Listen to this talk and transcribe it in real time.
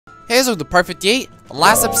guys, with the part 58.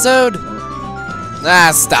 Last episode,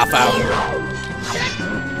 Stalfos.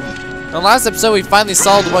 In the last episode, we finally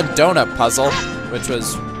solved one donut puzzle, which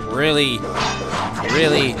was really,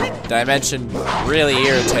 dimension, really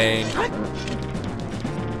irritating.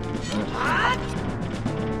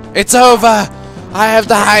 It's over! I have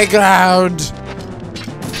the high ground!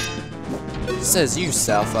 Says you,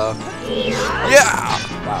 Stalfos. Yeah!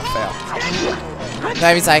 Wow, fail.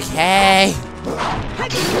 That means like, hey!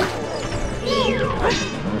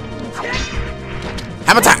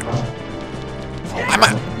 Hammer time!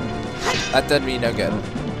 Hammer! That did me no good.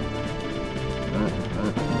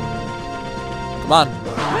 Come on.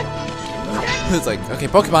 It's like, okay,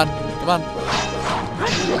 Pokemon, come on.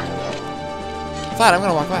 Fine, I'm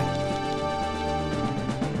gonna walk by.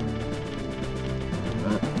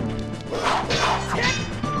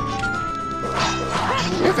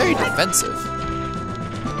 You're very defensive.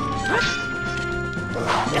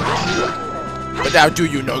 But now do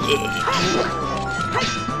you no good.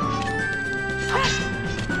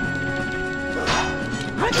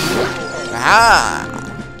 Aha!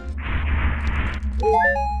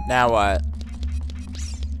 Now what?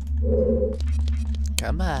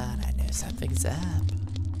 Come on, I know something's up.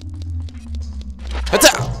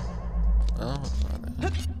 Oh,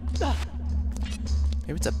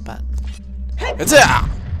 maybe it's a button.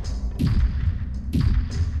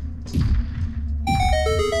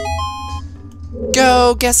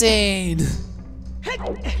 Go guessing!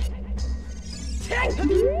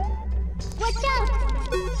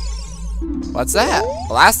 What's that? Well,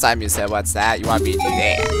 last time you said what's that, you want me to do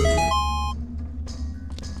that.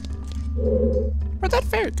 Where'd that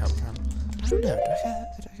fairy come from? I don't know. Do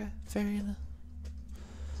I got fairy in the...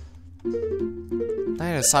 I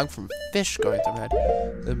had a song from Fish going through my head.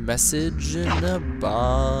 The message in the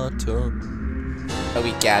bottom. Oh,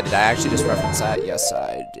 we got it. I actually just referenced that. Yes,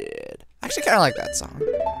 I did. I actually kind of like that song.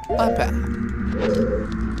 Not bad.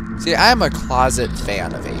 See, I'm a closet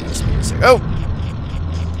fan of 80s music. Oh!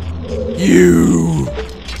 You!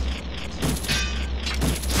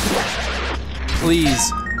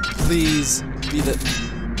 Please be the...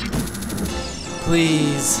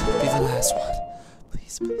 Please be the last one.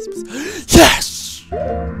 Please. Yes!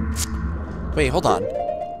 Wait, hold on.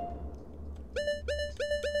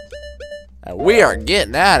 We are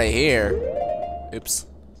getting out of here. Oops.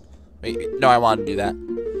 Wait, no, I wanted to do that.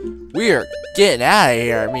 We are getting out of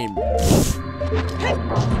here. I mean...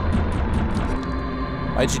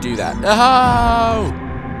 Why'd you do that? No!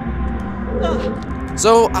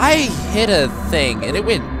 So, I hit a thing, and it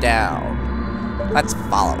went down. Let's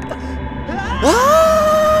follow it.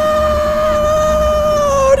 Oh,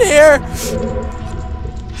 dear!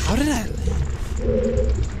 How did I live?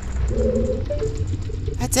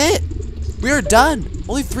 That's it! We are done!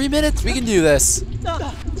 Only 3 minutes, we can do this.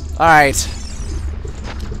 Alright.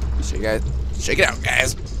 Shake it out,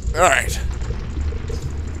 guys. Alright.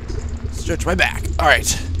 Stretch my back.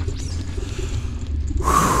 Alright.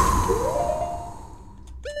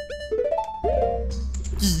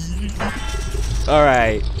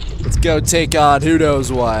 Alright. Let's go take on who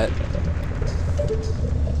knows what.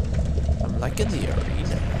 I'm like in the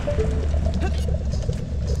arena.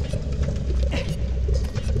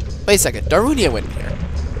 Wait a second. Darunia went in here.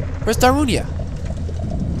 Where's Darunia?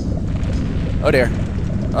 Oh dear.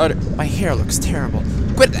 Oh dear. My hair looks terrible.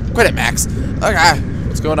 Quit it, Max. Okay.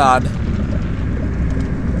 What's going on?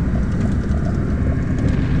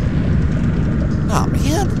 Oh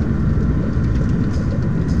man.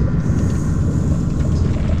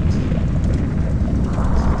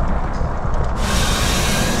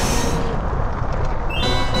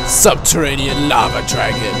 Subterranean Lava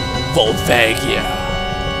Dragon, Volvagia.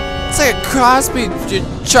 It's like a cross between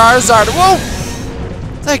Charizard. Whoa!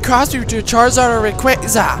 It's like a cross between Charizard or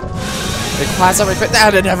Rayquaza. Rayquaza,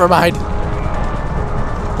 Rayquaza. Nah, never mind.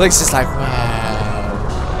 Link's just like,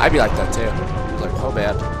 wow. I'd be like that too. Like, oh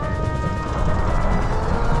man.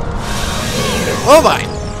 Oh my!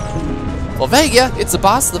 Volvagia, it's the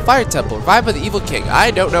boss of the Fire Temple, revived by the Evil King.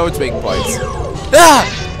 I don't know its weak points. Ah!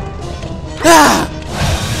 Ah!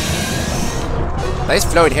 Nice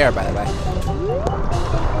flowing hair, by the way.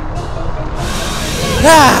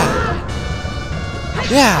 Ah!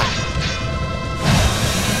 Yeah!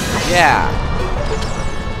 Yeah!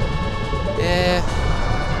 Yeah!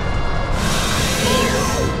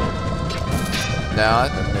 No, that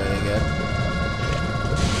doesn't do any good.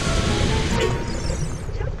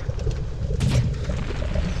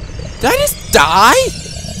 Did I just die?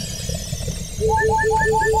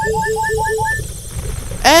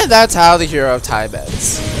 And that's how the Hero of Time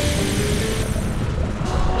ends.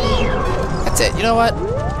 That's it. You know what?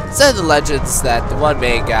 Said the legends that the one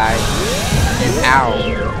main guy, ow,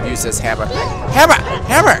 uses hammer. Hammer!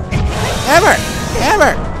 Hammer! Hammer!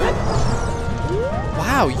 Hammer!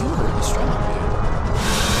 Wow, you were really strong,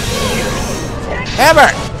 dude.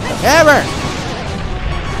 Hammer! Hammer!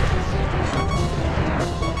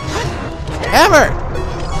 Hammer!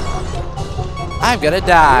 I'm gonna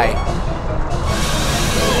die.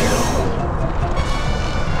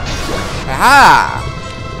 Aha!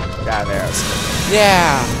 Got arrows.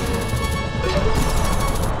 Yeah!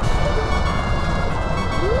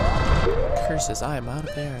 Curses, I am out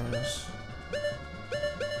of arrows.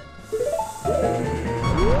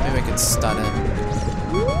 Maybe I can stun it.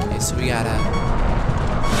 Okay, so we gotta...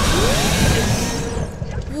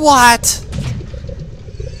 What?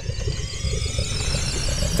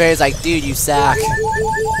 Fairy's like, dude, you suck.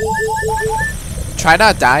 Try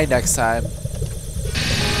not die next time.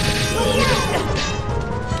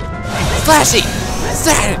 Flashy!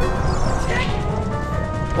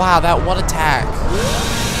 Wow, that one attack.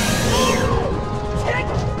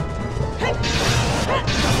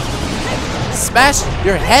 Smash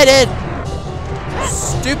your head in!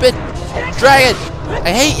 Stupid dragon!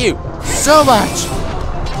 I hate you so much!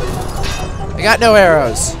 I got no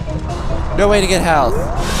arrows. No way to get health.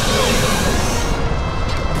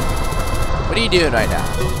 What are you doing right now?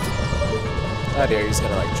 Oh dear, he's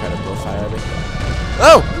gonna like try to blow fire at me.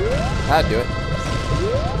 Oh! That'd do it.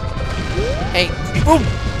 Hey, boom!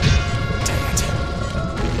 Dang it.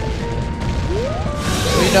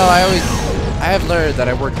 Well, you know, I have learned that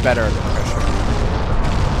I work better under pressure.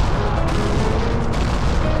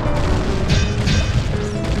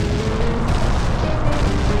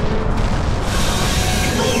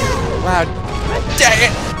 Wow. Dang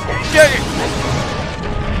it! Dang it!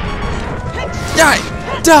 Die!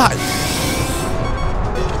 Die!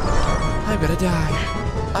 I'm gonna die.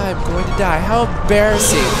 I'm going to die. How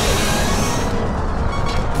embarrassing.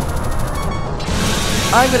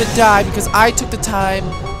 I'm gonna die because I took the time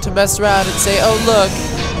to mess around and say, oh look,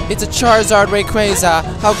 it's a Charizard Rayquaza.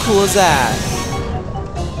 How cool is that?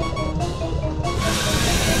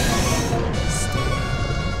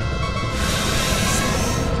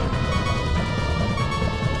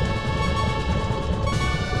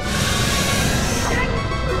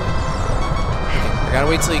 I gotta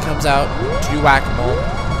wait till he comes out to do whack-a-mole.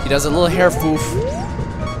 He does a little hair foof.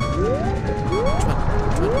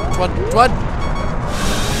 Which one? Which one?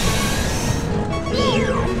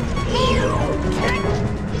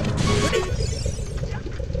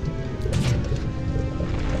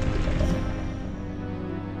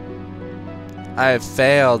 I have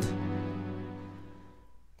failed.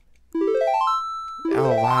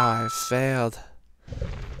 Oh wow, I have failed.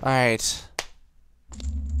 Alright.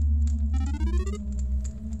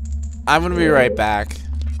 I'm gonna be right back.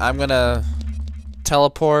 I'm gonna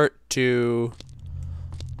teleport to...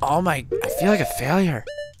 Oh my, I feel like a failure.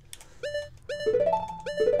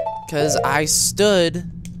 Cause I stood...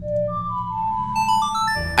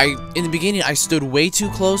 in the beginning, I stood way too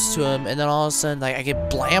close to him, and then all of a sudden, like, I get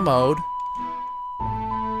blammoed.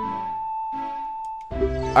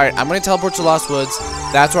 Alright, I'm gonna teleport to Lost Woods.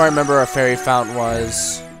 That's where I remember our fairy fountain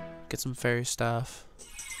was. Get some fairy stuff.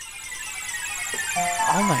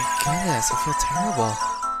 Oh my goodness, I feel terrible.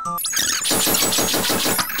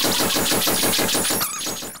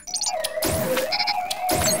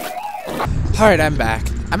 Alright, I'm back.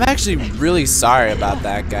 I'm actually really sorry about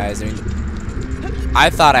that, guys. I mean, I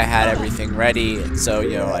thought I had everything ready, and so,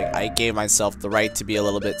 you know, like, I gave myself the right to be a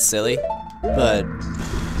little bit silly. But,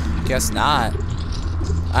 guess not.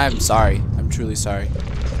 I'm sorry. I'm truly sorry.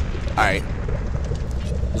 Alright.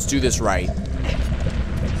 Let's do this right.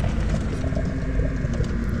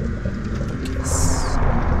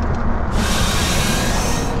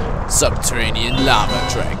 Subterranean Lava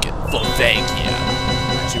Dragon, Volvagia.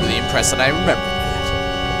 I'm actually really impressed that I remember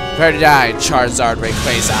that. Prepare to die, Charizard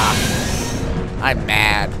Rayquaza. I'm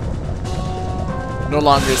mad. No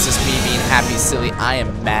longer is this me being happy, silly. I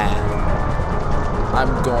am mad.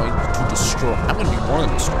 I'm going to destroy. I'm going to be more than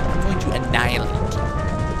destroy. I'm going to annihilate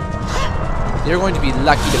you. You're going to be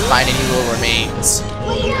lucky to find any little remains.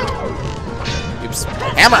 Oops.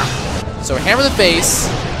 Hammer! So hammer the face.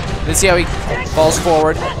 Let's see how he falls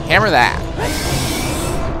forward. Hammer that.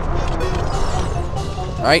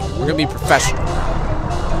 Alright, we're gonna be professional.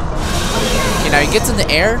 Okay, now he gets in the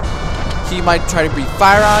air. He might try to breathe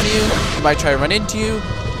fire on you. He might try to run into you.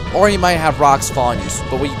 Or he might have rocks fall on you.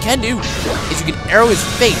 But what you can do is you can arrow his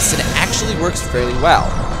face, and it actually works fairly well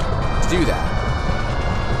to do that.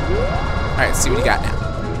 Alright, let's see what he got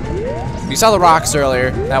now. We saw the rocks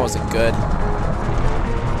earlier. That wasn't good.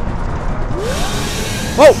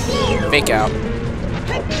 Whoa! Fake out.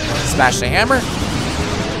 Smash the hammer.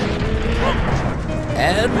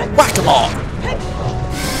 And whack-a-mole.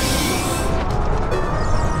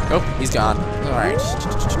 Oh, he's gone. Alright.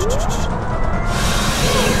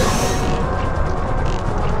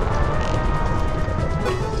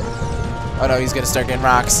 Oh no, he's gonna start getting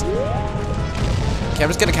rocks. Okay, I'm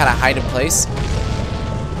just gonna kind of hide in place.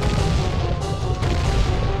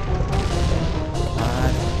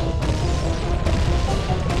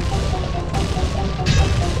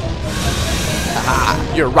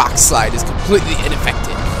 Haha, your rock slide is completely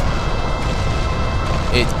ineffective.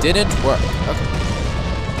 It didn't work. Okay.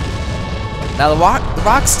 Now the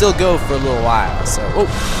rocks still go for a little while, so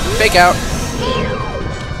fake out.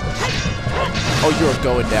 Oh, you're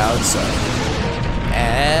going down, so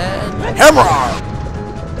and hammer arm.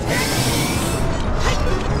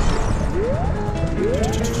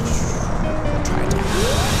 Try attack.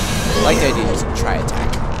 I like the idea of using try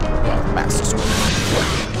attack. Yeah, master sword.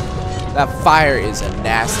 That fire is a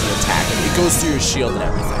nasty attack. It goes through your shield and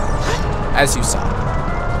everything, as you saw.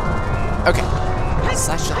 Okay.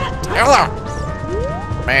 Slash it.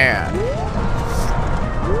 Man.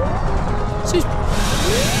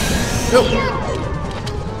 Go.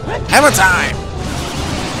 Hammer time.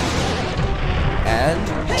 And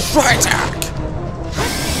try attack.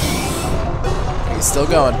 He's still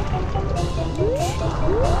going.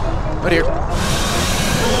 Right here.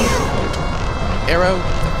 Arrow.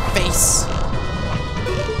 Face.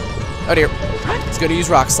 Oh dear. He's gonna use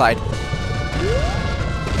rock slide.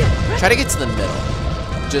 Try to get to the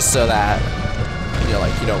middle, just so that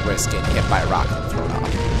you don't risk getting hit by a rock and thrown off.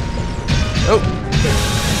 Oh.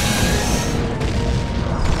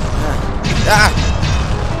 Ah.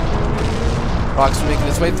 Rock's making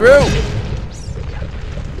its way through.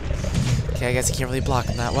 Okay, I guess I can't really block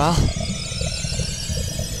him that well.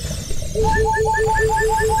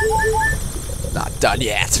 Not done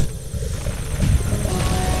yet.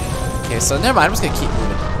 Okay, so never mind. I'm just gonna keep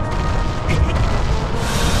moving.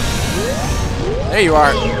 There you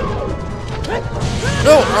are.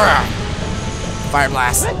 No! Fire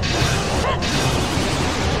blast.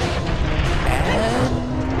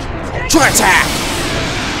 And try attack.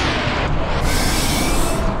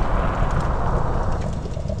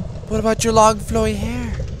 What about your long flowy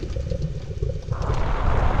hair?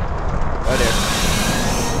 Oh dear.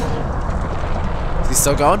 Is he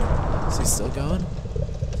still going? Is he still going?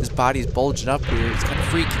 His body's bulging up here. It's kind of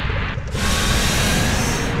freaky.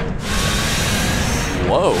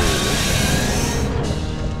 Whoa.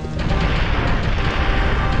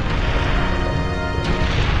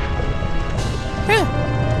 Yeah.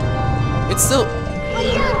 It's still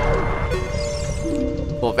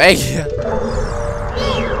Volvagia.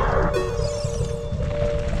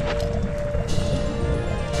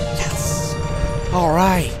 Yes. All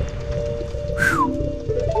right.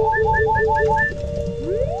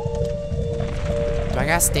 Do I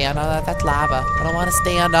gotta stand on that lava? I don't want to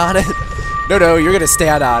stand on it. No, you're gonna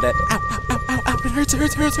stand on it. Ow, ow, ow, ow, ow. It hurts, it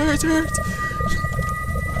hurts, it hurts, it hurts, it hurts.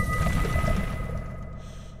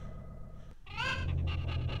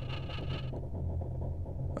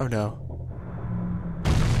 Oh no.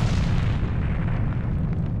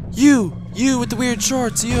 You with the weird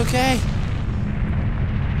shorts, are you okay?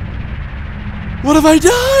 What have I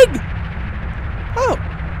done? Oh.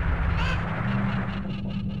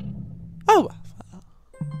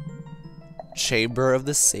 Chamber of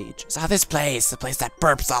the Sages. Oh, this place. The place that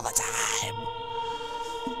burps all the time.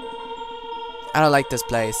 I don't like this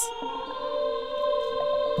place.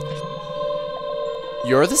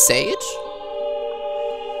 You're the sage?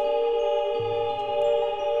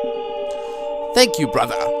 Thank you,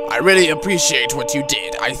 brother. I really appreciate what you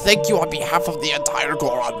did. I thank you on behalf of the entire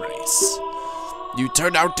Goron race. You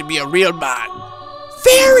turned out to be a real man.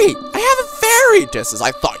 Fairy! I have a fairy! Just as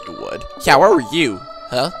I thought you would. Yeah, where were you?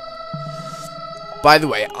 Huh? By the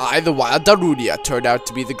way, I, the wild Darunia, turned out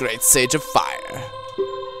to be the great sage of fire.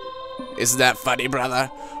 Isn't that funny,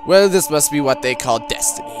 brother? Well, this must be what they call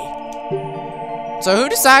destiny. So who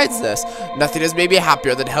decides this? Nothing has made me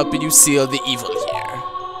happier than helping you seal the evil here.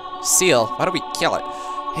 Seal? Why don't we kill it?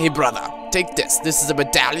 Hey, brother, take this. This is a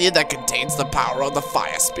medallion that contains the power of the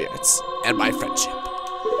fire spirits and my friendship.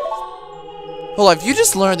 Hold on, if you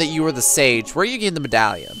just learned that you were the sage, where are you getting the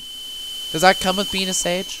medallion? Does that come with being a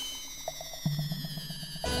sage?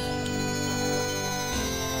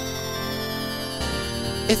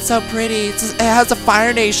 It's so pretty. It has a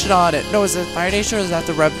Fire Nation on it. No, is it Fire Nation or is that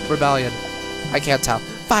the Rebellion? I can't tell.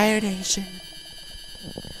 Fire Nation.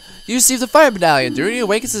 You receive the Fire Medallion. Darunia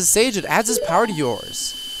awakens as a sage and adds his power to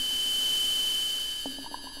yours.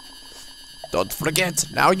 Don't forget,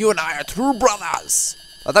 now you and I are true brothers.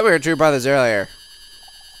 I thought we were true brothers earlier.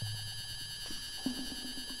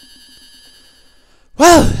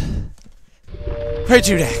 Well, where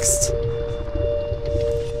to next?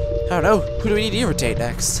 I don't know. Who do we need to irritate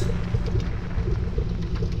next?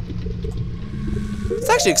 Let's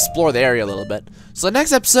actually explore the area a little bit. So the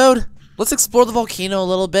next episode, let's explore the volcano a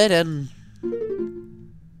little bit, and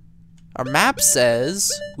our map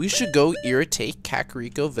says we should go irritate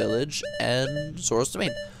Kakariko Village and Zora's Domain.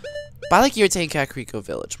 But I like irritating Kakariko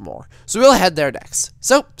Village more. So we'll head there next.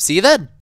 So, see you then!